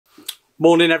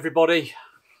Morning everybody.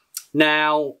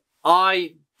 Now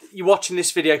you're watching this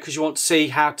video because you want to see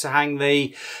how to hang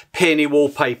the Peony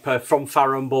wallpaper from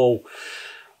Farrow Ball.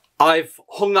 I've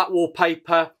hung that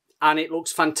wallpaper and it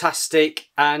looks fantastic,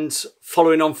 and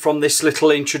following on from this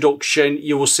little introduction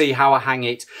you will see how I hang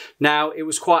it. Now it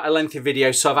was quite a lengthy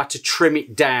video, so I've had to trim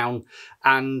it down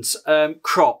and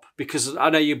crop, because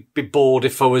I know you'd be bored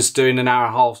if I was doing an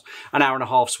hour and a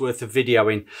half's worth of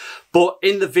videoing. But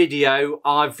in the video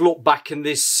I've looked back and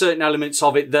there's certain elements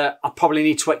of it that I probably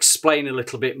need to explain a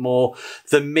little bit more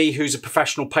than me, who's a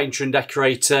professional painter and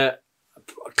decorator,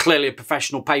 clearly a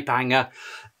professional paper hanger,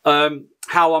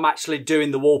 how I'm actually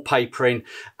doing the wallpapering.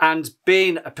 And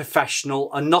being a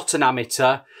professional and not an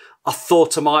amateur, I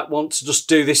thought I might want to just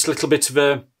do this little bit of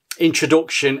a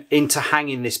introduction into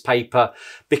hanging this paper,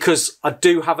 because I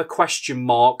do have a question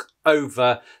mark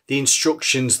over the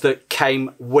instructions that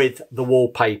came with the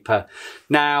wallpaper.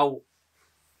 Now,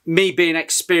 me being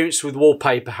experienced with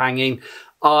wallpaper hanging,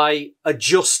 I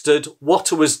adjusted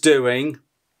what I was doing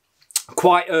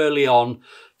quite early on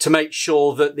to make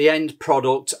sure that the end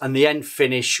product and the end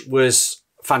finish was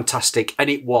fantastic, and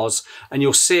it was. And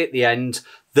you'll see at the end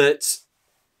that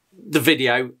the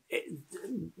video,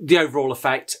 the overall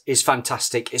effect is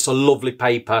fantastic. It's a lovely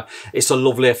paper. It's a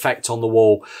lovely effect on the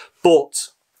wall. But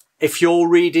if you're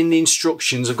reading the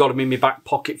instructions, I've got them in my back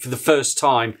pocket for the first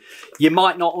time, you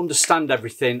might not understand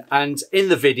everything. And in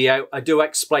the video, I do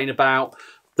explain about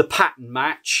the pattern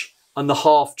match and the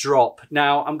half drop.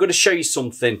 Now, I'm going to show you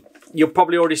something. You'll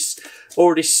probably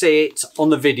already see it on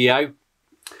the video.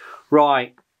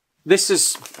 Right, this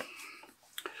is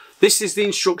the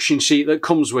instruction sheet that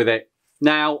comes with it.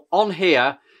 Now, on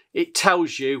here, it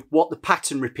tells you what the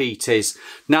pattern repeat is.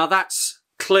 Now, that's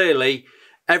clearly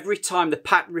every time the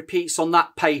pattern repeats on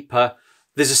that paper,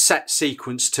 there's a set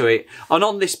sequence to it. And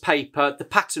on this paper, the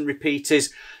pattern repeat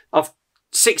is of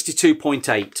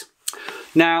 62.8.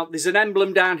 Now, there's an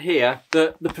emblem down here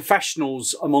that the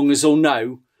professionals among us will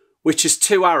know, which is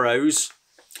two arrows.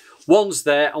 One's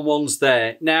there and one's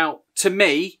there. Now, to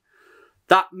me,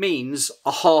 that means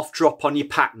a half drop on your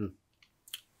pattern,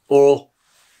 or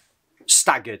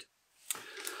staggered.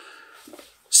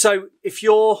 So if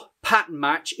your pattern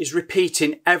match is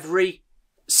repeating every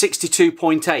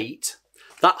 62.8,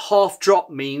 that half drop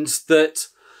means that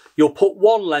you'll put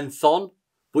one length on,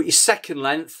 but your second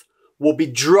length will be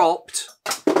dropped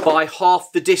by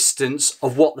half the distance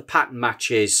of what the pattern match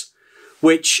is,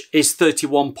 which is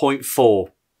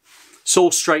 31.4. It's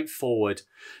all straightforward.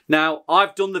 Now,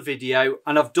 I've done the video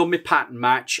and I've done my pattern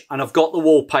match and I've got the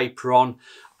wallpaper on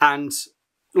and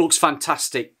it looks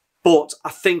fantastic. But I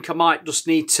think I might just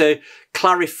need to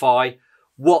clarify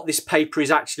what this paper is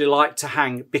actually like to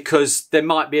hang, because there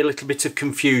might be a little bit of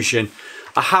confusion.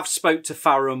 I have spoke to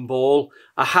Farrow Ball,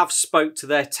 I have spoke to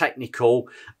their technical,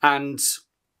 and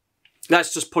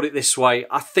let's just put it this way.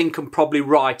 I think I'm probably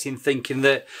right in thinking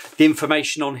that the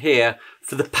information on here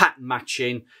for the pattern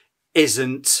matching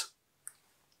isn't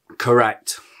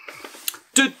correct.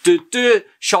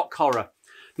 Shock horror.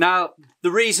 Now,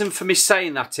 the reason for me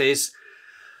saying that is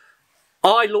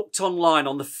I looked online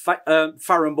on the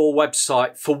Farrow Ball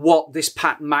website for what this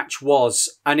pattern match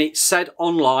was, and it said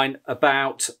online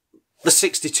about the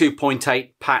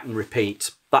 62.8 pattern repeat.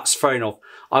 That's fair enough.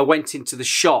 I went into the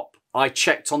shop, I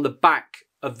checked on the back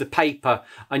of the paper,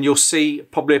 and you'll see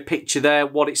probably a picture there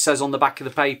what it says on the back of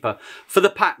the paper for the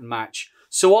pattern match.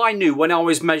 So I knew when I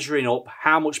was measuring up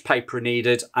how much paper I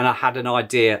needed, and I had an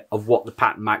idea of what the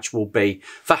pattern match will be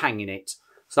for hanging it.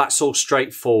 So that's all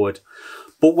straightforward.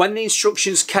 But when the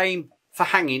instructions came for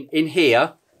hanging in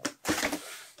here,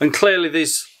 and clearly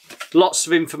there's lots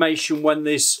of information when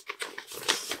there's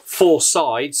four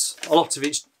sides, a lot of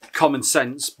it's common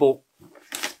sense, but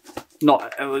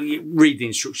not read the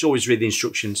instructions, always read the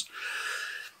instructions.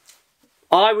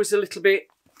 I was a little bit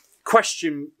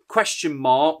question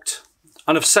marked,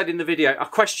 and I've said in the video, a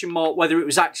question mark whether it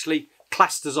was actually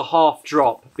classed as a half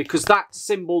drop, because that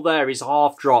symbol there is a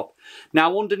half drop.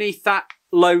 Now, underneath that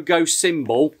logo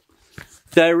symbol,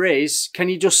 there is, can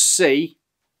you just see,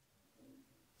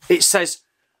 it says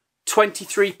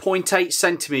 23.8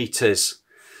 centimetres.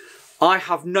 I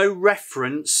have no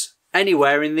reference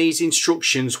anywhere in these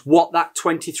instructions what that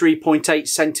 23.8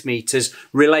 centimetres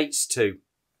relates to.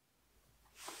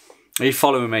 Are you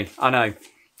following me? I know.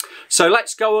 So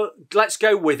let's go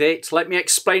with it. Let me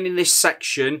explain in this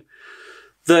section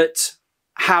that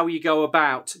how you go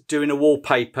about doing a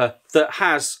wallpaper that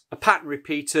has a pattern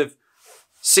repeat of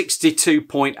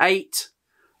 62.8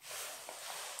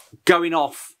 going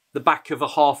off the back of a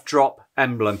half drop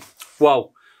emblem.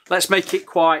 Well, let's make it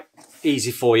quite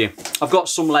easy for you. I've got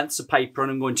some lengths of paper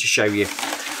and I'm going to show you.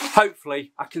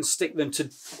 Hopefully I can stick them to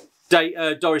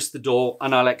Doris the door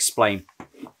and I'll explain.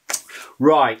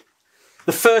 Right,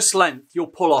 the first length you'll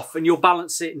pull off and you'll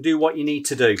balance it and do what you need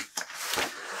to do.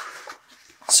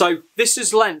 So this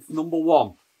is length number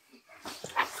 1.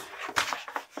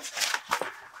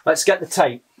 Let's get the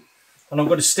tape and I'm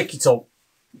going to stick it up.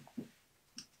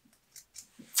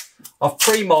 I've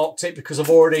pre-marked it because I've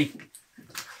already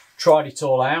tried it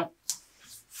all out.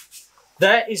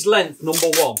 There is length number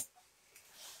 1.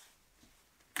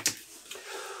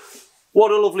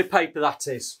 What a lovely paper that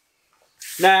is.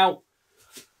 Now,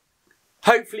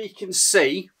 hopefully you can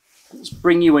see, let's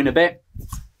bring you in a bit.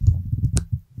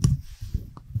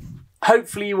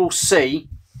 Hopefully you will see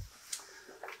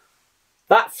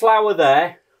that flower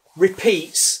there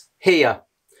repeats here.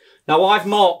 Now I've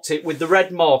marked it with the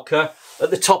red marker at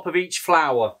the top of each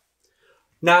flower.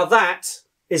 Now that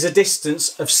is a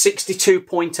distance of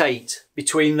 62.8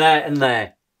 between there and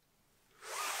there.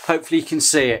 Hopefully you can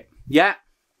see it. Yeah.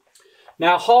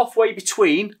 Now halfway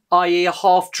between, i.e. a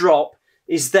half drop,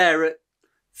 is there at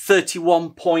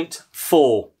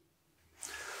 31.4.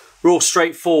 We're all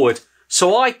straightforward.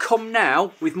 So I come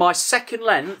now with my second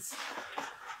length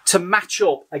to match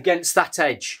up against that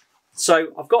edge.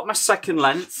 So I've got my second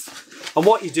length, and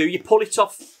what you do, you pull it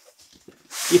off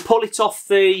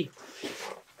the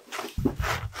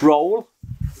roll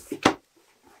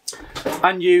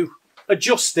and you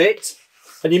adjust it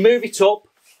and you move it up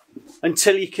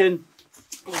until you can,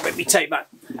 let me take that,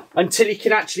 until you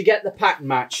can actually get the pattern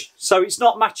match. So it's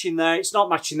not matching there, it's not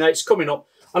matching there, it's coming up,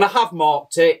 and I have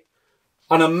marked it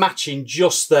and I'm matching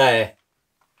just there.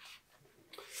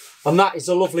 And that is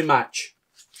a lovely match.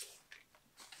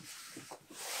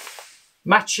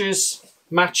 Matches,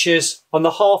 and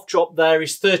the half drop there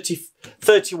is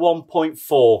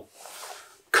 31.4.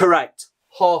 Correct,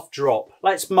 half drop.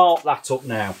 Let's mark that up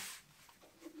now.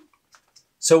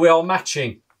 So we are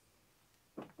matching.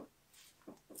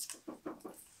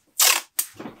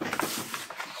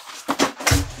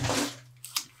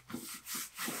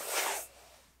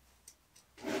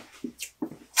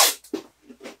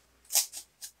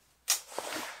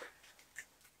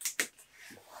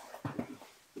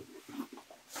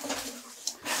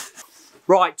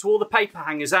 Right, to all the paper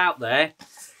hangers out there,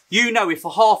 you know if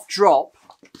a half drop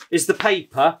is the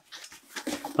paper,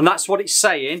 and that's what it's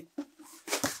saying,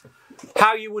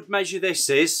 how you would measure this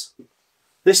is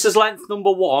length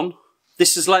number 1,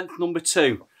 this is length number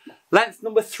 2. Length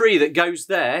number 3 that goes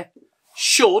there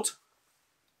should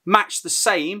match the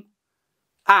same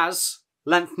as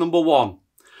length number 1.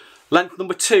 Length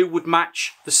number 2 would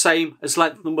match the same as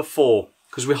length number 4,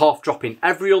 because we're half dropping.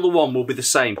 Every other one will be the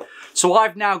same. So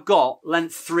I've now got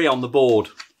length 3 on the board,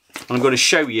 and I'm going to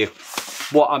show you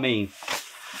what I mean.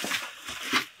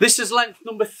 This is length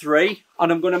number 3,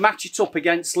 and I'm going to match it up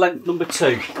against length number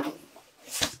 2.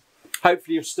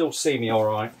 Hopefully you'll still see me all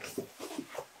right.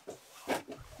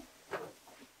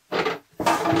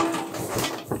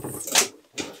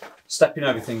 Stepping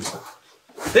over things.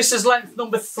 This is length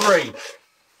number 3.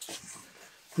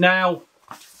 Now,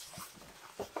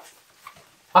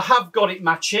 I have got it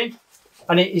matching,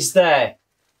 and it is there.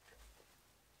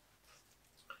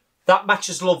 That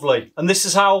matches lovely, and this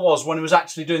is how I was when I was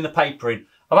actually doing the papering.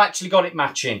 I've actually got it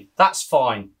matching. That's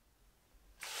fine.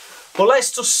 But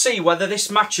let's just see whether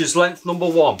this matches length number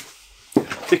 1,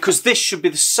 because this should be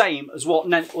the same as what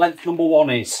length number 1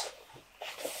 is.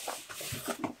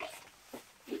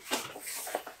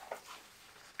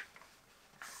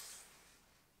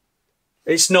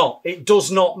 It's not. It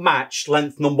does not match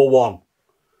length number 1.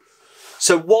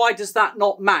 So why does that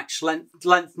not match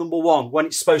length number 1 when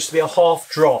it's supposed to be a half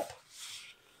drop?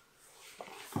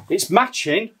 It's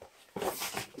matching.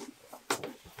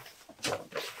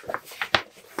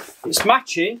 It's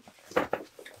matching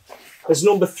as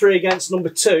number 3 against number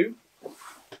 2,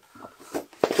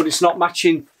 but it's not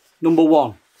matching number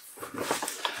 1.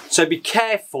 So be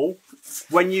careful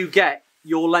when you get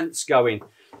your lengths going.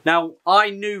 Now,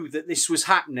 I knew that this was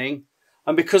happening,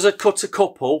 and because I cut a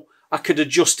couple, I could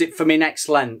adjust it for my next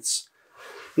lengths.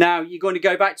 Now, you're going to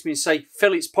go back to me and say,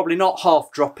 Phil, it's probably not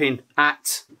half dropping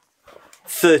at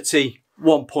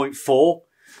 31.4.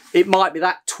 It might be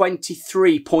that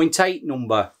 23.8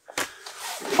 number.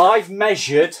 I've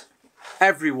measured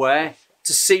everywhere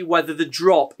to see whether the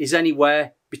drop is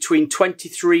anywhere between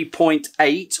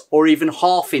 23.8 or even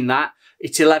half in that.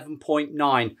 It's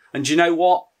 11.9. And do you know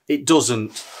what? It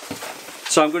doesn't.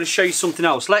 So I'm going to show you something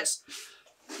else. Let's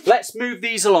move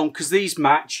these along because these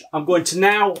match. I'm going to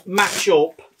now match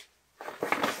up.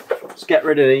 Let's get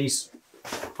rid of these.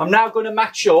 I'm now going to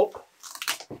match up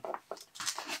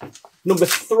number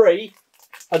 3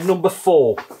 and number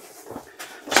 4.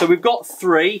 So So we've got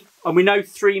 3, and we know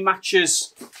 3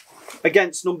 matches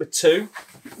against number 2.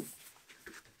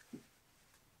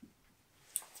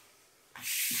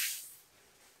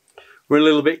 We're a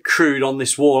little bit crude on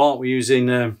this wall, aren't we,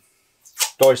 using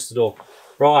Decorator.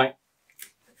 Right.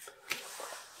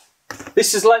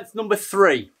 This is length number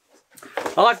 3.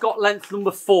 I've got length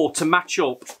number 4 to match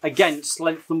up against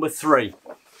length number 3.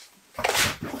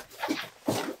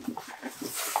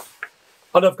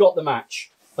 And I've got the match.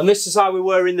 And this is how we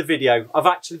were in the video. I've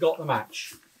actually got the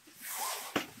match.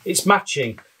 It's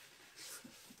matching.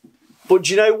 But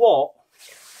do you know what?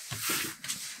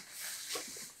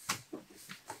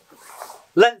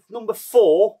 Length number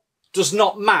 4 does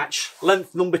not match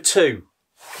length number 2.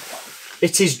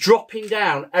 It is dropping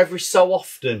down every so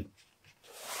often.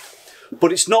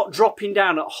 But it's not dropping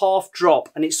down at half drop,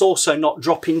 and it's also not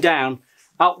dropping down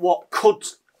at what could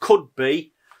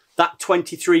be that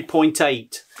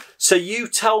 23.8. So you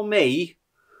tell me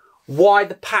why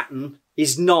the pattern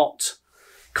is not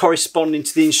corresponding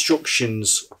to the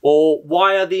instructions, or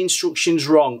why are the instructions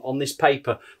wrong on this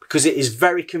paper, because it is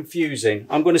very confusing.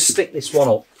 I'm going to stick this one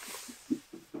up.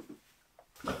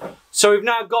 So we've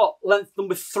now got length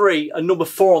number 3 and number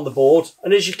 4 on the board,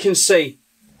 and as you can see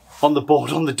on the board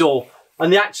on the door,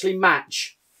 and they actually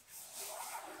match.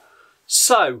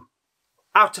 So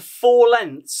out of 4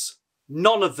 lengths,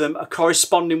 none of them are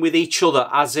corresponding with each other,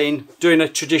 as in doing a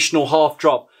traditional half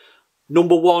drop.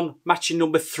 Number 1 matching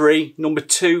number 3, number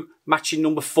 2 matching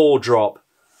number 4 drop.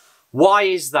 Why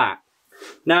is that?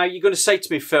 Now you're going to say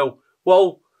to me, Phil,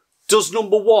 well, does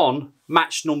number 1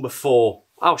 match number 4?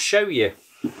 I'll show you.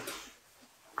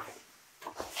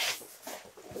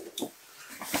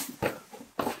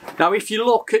 Now if you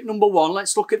look at number 1,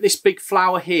 let's look at this big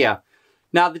flower here.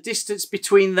 Now the distance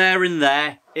between there and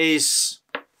there is,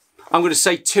 I'm going to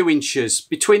say 2 inches.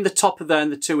 Between the top of there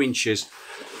and the 2 inches.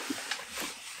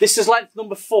 This is length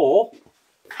number 4.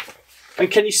 And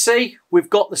can you see we've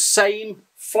got the same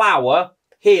flower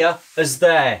here as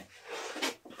there.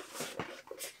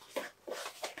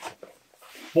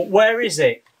 But where is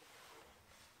it?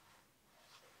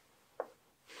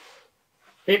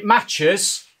 It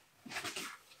matches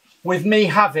with me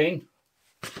having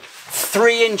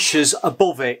 3 inches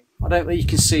above it. I don't think you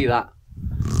can see that.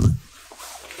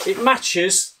 It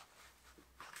matches,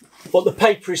 but the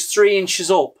paper is 3 inches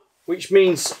up, which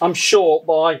means I'm short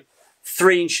by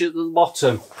 3 inches at the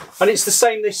bottom. And it's the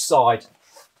same this side.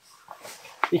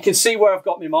 You can see where I've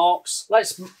got my marks.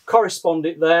 Let's correspond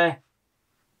it there.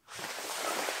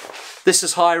 This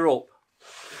is higher up.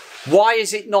 Why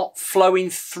is it not flowing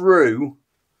through,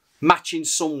 matching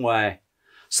somewhere?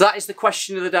 So that is the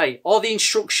question of the day. Are the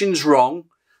instructions wrong?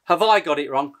 Have I got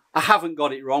it wrong? I haven't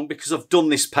got it wrong, because I've done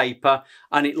this paper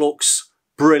and it looks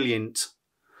brilliant.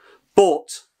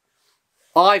 But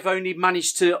I've only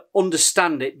managed to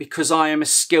understand it because I am a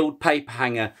skilled paper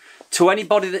hanger. To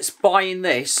anybody that's buying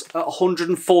this at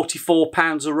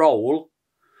 £144 a roll,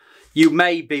 you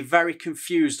may be very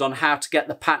confused on how to get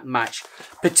the pattern match,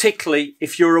 particularly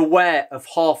if you're aware of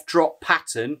half drop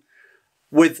pattern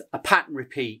with a pattern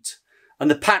repeat.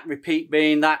 And the pattern repeat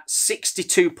being that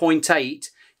 62.8,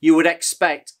 you would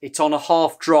expect it on a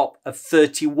half drop of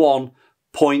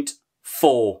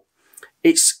 31.4.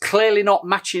 It's clearly not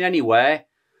matching anywhere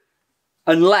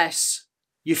unless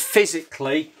you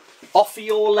physically offer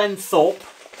your length up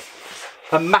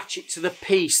and match it to the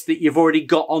piece that you've already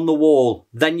got on the wall.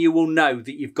 Then you will know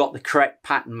that you've got the correct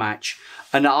pattern match.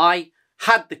 And I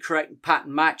had the correct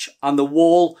pattern match, and the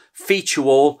wall, feature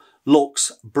wall,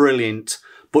 looks brilliant.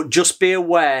 But just be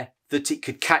aware that it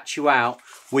could catch you out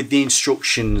with the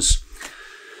instructions.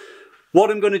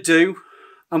 What I'm going to do,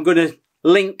 I'm going to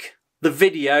link the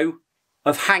video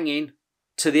of hanging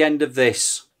to the end of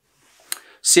this.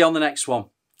 See you on the next one.